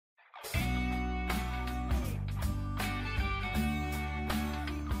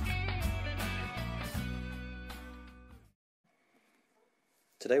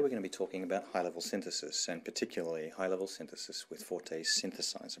Today we're going to be talking about high-level synthesis, and particularly high-level synthesis with Forte's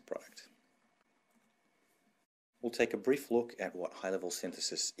synthesizer product. We'll take a brief look at what high-level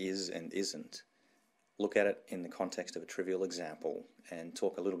synthesis is and isn't, look at it in the context of a trivial example, and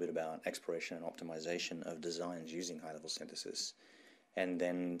talk a little bit about exploration and optimization of designs using high-level synthesis, and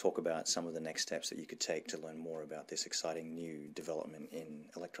then talk about some of the next steps that you could take to learn more about this exciting new development in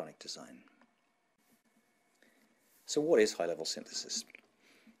electronic design. So what is high-level synthesis?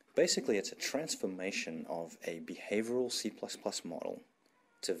 Basically, it's a transformation of a behavioral C++ model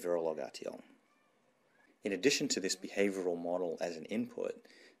to Verilog RTL. In addition to this behavioral model as an input,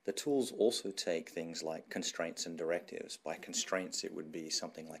 the tools also take things like constraints and directives. By constraints, it would be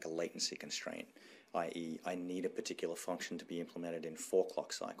something like a latency constraint, i.e. I need a particular function to be implemented in 4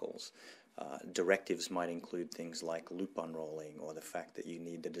 clock cycles. Directives might include things like loop unrolling or the fact that you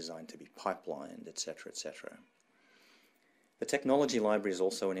need the design to be pipelined, etc., etc. The technology library is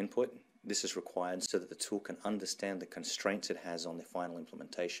also an input. This is required so that the tool can understand the constraints it has on the final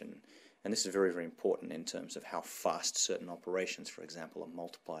implementation. And this is very, very important in terms of how fast certain operations, for example, a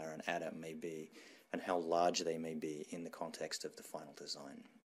multiplier and adder may be, and how large they may be in the context of the final design.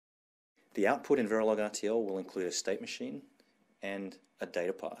 The output in Verilog RTL will include a state machine and a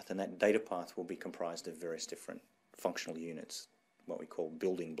data path, and that data path will be comprised of various different functional units, what we call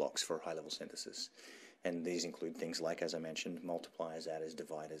building blocks for high-level synthesis. And these include things like, as I mentioned, multipliers, adders,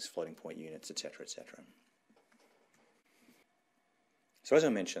 dividers, floating point units, etc., etc. So as I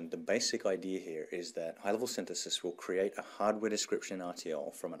mentioned, the basic idea here is that high-level synthesis will create a hardware description in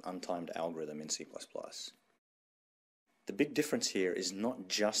RTL from an untimed algorithm in C++. The big difference here is not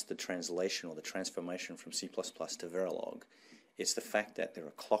just the translation or the transformation from C++ to Verilog. It's the fact that there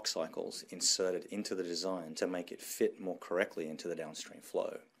are clock cycles inserted into the design to make it fit more correctly into the downstream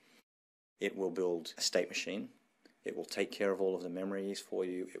flow. It will build a state machine, it will take care of all of the memories for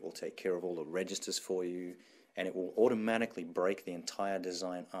you, it will take care of all the registers for you, and it will automatically break the entire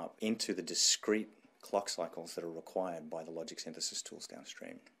design up into the discrete clock cycles that are required by the logic synthesis tools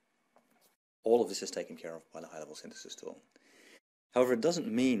downstream. All of this is taken care of by the high-level synthesis tool. However, it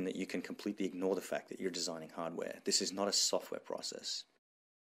doesn't mean that you can completely ignore the fact that you're designing hardware. This is not a software process.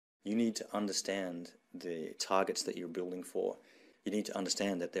 You need to understand the targets that you're building for. You need to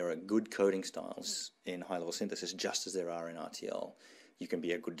understand that there are good coding styles in high-level synthesis just as there are in RTL. You can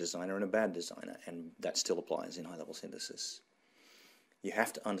be a good designer and a bad designer, and that still applies in high-level synthesis. You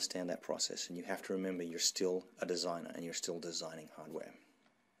have to understand that process, and you have to remember you're still a designer and you're still designing hardware.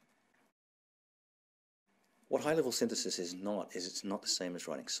 What high-level synthesis is it's not the same as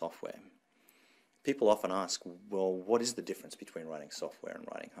writing software. People often ask, well, what is the difference between writing software and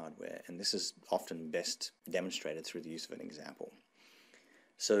writing hardware? And this is often best demonstrated through the use of an example.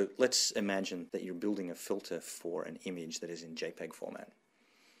 So let's imagine that you're building a filter for an image that is in JPEG format.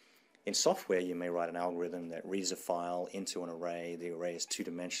 In software, you may write an algorithm that reads a file into an array. The array is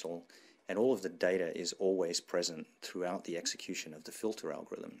two-dimensional, and all of the data is always present throughout the execution of the filter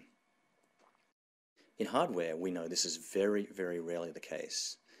algorithm. In hardware, we know this is very, very rarely the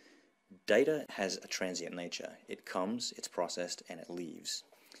case. Data has a transient nature. It comes, it's processed, and it leaves.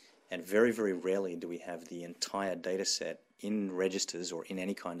 And very, very rarely do we have the entire data set in registers or in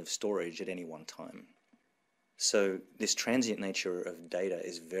any kind of storage at any one time. So this transient nature of data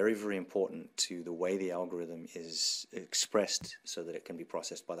is very, very important to the way the algorithm is expressed so that it can be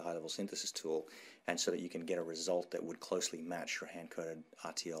processed by the high-level synthesis tool and so that you can get a result that would closely match your hand-coded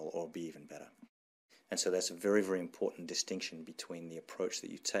RTL or be even better. And so that's a very, very important distinction between the approach that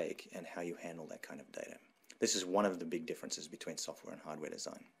you take and how you handle that kind of data. This is one of the big differences between software and hardware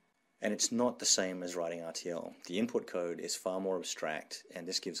design. And it's not the same as writing RTL. The input code is far more abstract, and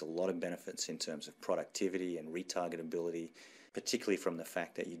this gives a lot of benefits in terms of productivity and retargetability, particularly from the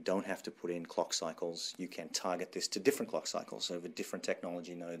fact that you don't have to put in clock cycles. You can target this to different clock cycles over different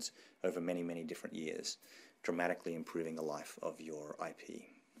technology nodes over many, many different years, dramatically improving the life of your IP.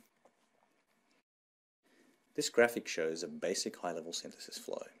 This graphic shows a basic high-level synthesis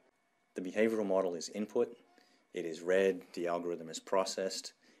flow. The behavioral model is input, it is read, the algorithm is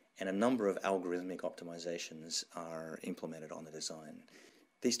processed, and a number of algorithmic optimizations are implemented on the design.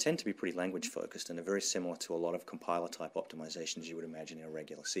 These tend to be pretty language focused and are very similar to a lot of compiler type optimizations you would imagine in a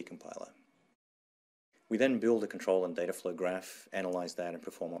regular C compiler. We then build a control and data flow graph, analyze that and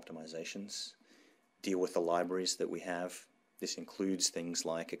perform optimizations, deal with the libraries that we have. This includes things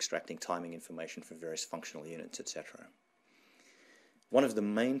like extracting timing information for various functional units, etc. One of the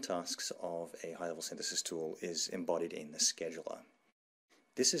main tasks of a high-level synthesis tool is embodied in the scheduler.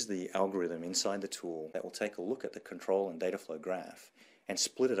 This is the algorithm inside the tool that will take a look at the control and data flow graph and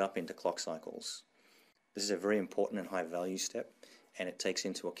split it up into clock cycles. This is a very important and high value step, and it takes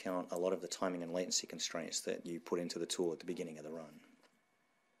into account a lot of the timing and latency constraints that you put into the tool at the beginning of the run.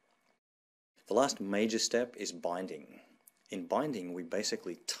 The last major step is binding. In binding, we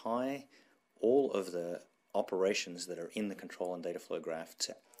basically tie all of the operations that are in the control and data flow graph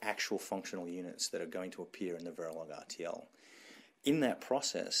to actual functional units that are going to appear in the Verilog RTL. In that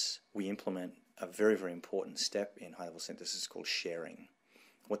process, we implement a very, very important step in high-level synthesis called sharing.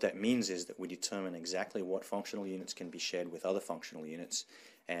 What that means is that we determine exactly what functional units can be shared with other functional units,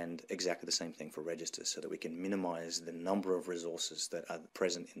 and exactly the same thing for registers, so that we can minimize the number of resources that are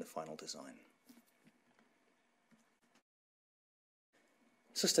present in the final design.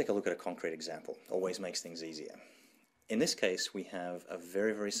 So let's take a look at a concrete example. Always makes things easier. In this case, we have a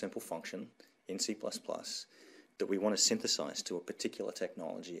very, very simple function in C++ that we want to synthesize to a particular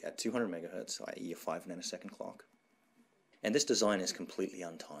technology at 200 megahertz, i.e. a 5 nanosecond clock. And this design is completely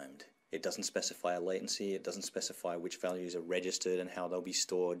untimed. It doesn't specify a latency, it doesn't specify which values are registered and how they'll be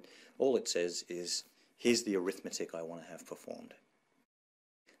stored. All it says is, here's the arithmetic I want to have performed.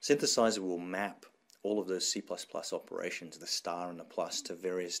 Synthesizer will map all of those C++ operations, the star and the plus, to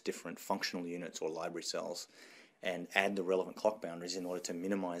various different functional units or library cells, and add the relevant clock boundaries in order to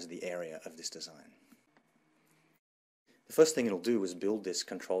minimize the area of this design. The first thing it'll do is build this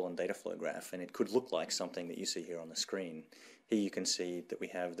control and data flow graph, and it could look like something that you see here on the screen. Here you can see that we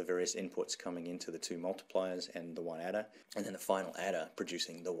have the various inputs coming into the two multipliers and the one adder, and then the final adder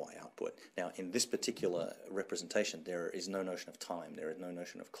producing the Y output. Now, in this particular representation, there is no notion of time, there is no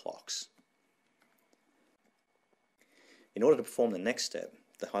notion of clocks. In order to perform the next step,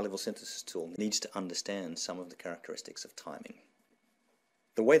 the high-level synthesis tool needs to understand some of the characteristics of timing.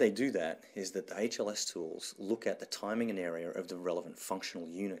 The way they do that is that the HLS tools look at the timing and area of the relevant functional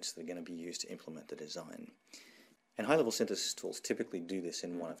units that are going to be used to implement the design. And high-level synthesis tools typically do this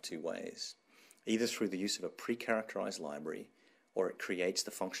in one of two ways, either through the use of a pre-characterized library, or it creates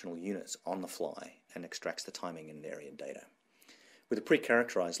the functional units on the fly and extracts the timing and area data. With a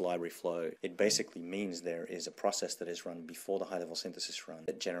pre-characterized library flow, it basically means there is a process that is run before the high-level synthesis run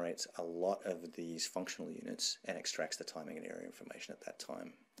that generates a lot of these functional units and extracts the timing and area information at that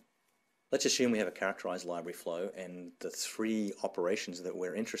time. Let's assume we have a characterized library flow, and the three operations that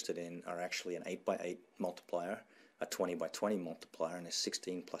we're interested in are actually an 8x8 multiplier, a 20x20 multiplier, and a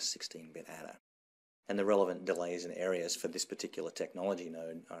 16 plus 16-bit adder. And the relevant delays and areas for this particular technology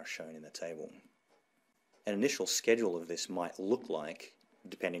node are shown in the table. An initial schedule of this might look like,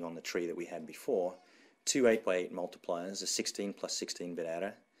 depending on the tree that we had before, two 8x8 multipliers, a 16 plus 16-bit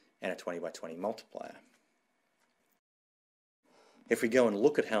adder, and a 20x20 multiplier. If we go and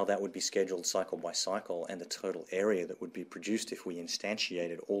look at how that would be scheduled cycle by cycle and the total area that would be produced if we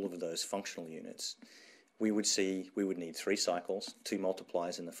instantiated all of those functional units, we would see we would need 3 cycles, 2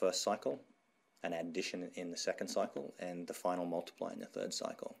 multipliers in the first cycle, an addition in the second cycle, and the final multiplier in the third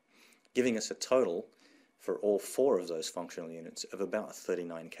cycle, giving us a total for all 4 of those functional units of about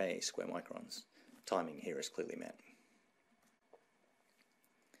 39k square microns. Timing here is clearly met.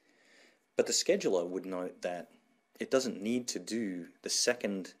 But the scheduler would note that it doesn't need to do the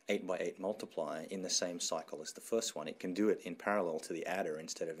second 8x8 multiplier in the same cycle as the first one. It can do it in parallel to the adder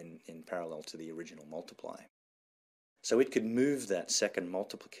instead of in parallel to the original multiply. So it could move that second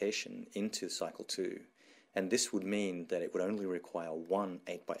multiplication into cycle 2, and this would mean that it would only require one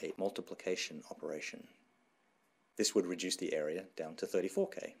 8x8 multiplication operation. This would reduce the area down to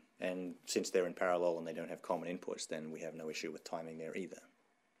 34k, and since they're in parallel and they don't have common inputs, then we have no issue with timing there either.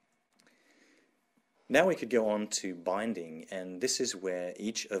 Now we could go on to binding, and this is where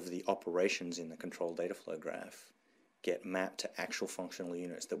each of the operations in the control data flow graph get mapped to actual functional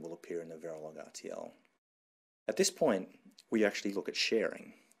units that will appear in the Verilog RTL. At this point, we actually look at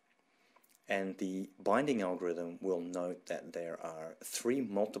sharing, and the binding algorithm will note that there are 3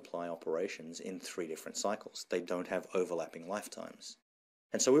 multiply operations in 3 different cycles. They don't have overlapping lifetimes.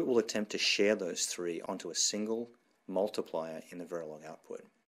 And so it will attempt to share those 3 onto a single multiplier in the Verilog output.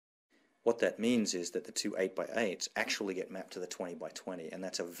 What that means is that the 2 8x8s actually get mapped to the 20x20, and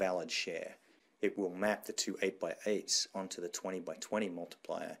that's a valid share. It will map the 2 8x8s onto the 20x20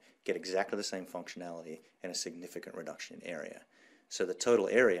 multiplier, get exactly the same functionality, and a significant reduction in area. So the total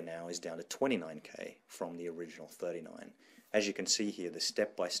area now is down to 29k from the original 39. As you can see here, the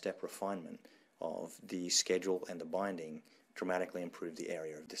step-by-step refinement of the schedule and the binding dramatically improved the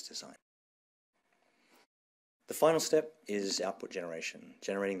area of this design. The final step is output generation,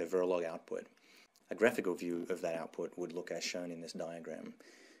 generating the Verilog output. A graphical view of that output would look as shown in this diagram.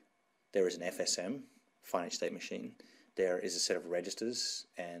 There is an FSM, finite state machine. There is a set of registers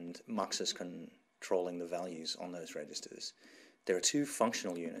and muxes controlling the values on those registers. There are 2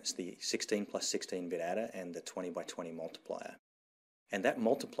 functional units, the 16 plus 16-bit adder and the 20x20 multiplier. And that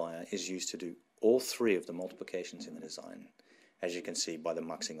multiplier is used to do all three of the multiplications in the design, as you can see by the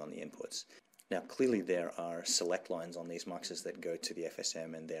muxing on the inputs. Now clearly there are select lines on these muxes that go to the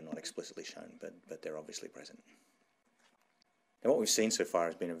FSM and they're not explicitly shown, but they're obviously present. Now what we've seen so far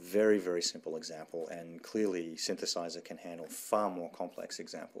has been a very, very simple example, and clearly Synthesizer can handle far more complex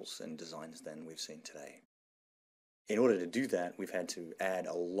examples and designs than we've seen today. In order to do that, we've had to add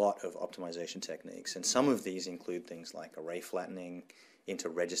a lot of optimization techniques, and some of these include things like array flattening,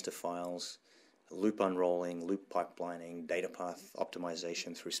 inter-register files, loop unrolling, loop pipelining, data path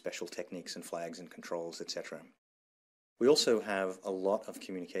optimization through special techniques and flags and controls, etc. We also have a lot of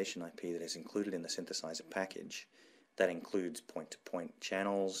communication IP that is included in the Synthesizer package. That includes point-to-point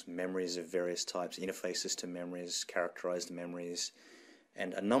channels, memories of various types, interfaces to memories, characterized memories,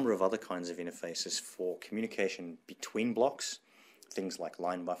 and a number of other kinds of interfaces for communication between blocks, things like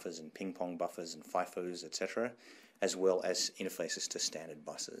line buffers and ping-pong buffers and FIFOs, etc., as well as interfaces to standard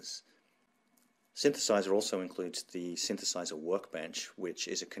buses. Synthesizer also includes the Synthesizer Workbench, which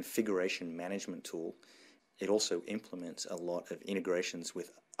is a configuration management tool. It also implements a lot of integrations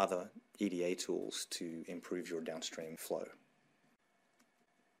with other EDA tools to improve your downstream flow.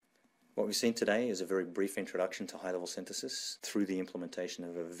 What we've seen today is a very brief introduction to high-level synthesis through the implementation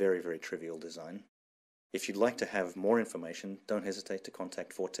of a very, very trivial design. If you'd like to have more information, don't hesitate to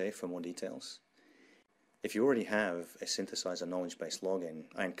contact Forte for more details. If you already have a Synthesizer knowledge base login,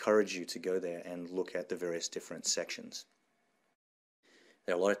 I encourage you to go there and look at the various different sections.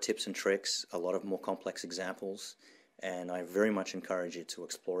 There are a lot of tips and tricks, a lot of more complex examples, and I very much encourage you to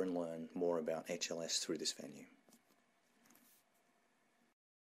explore and learn more about HLS through this venue.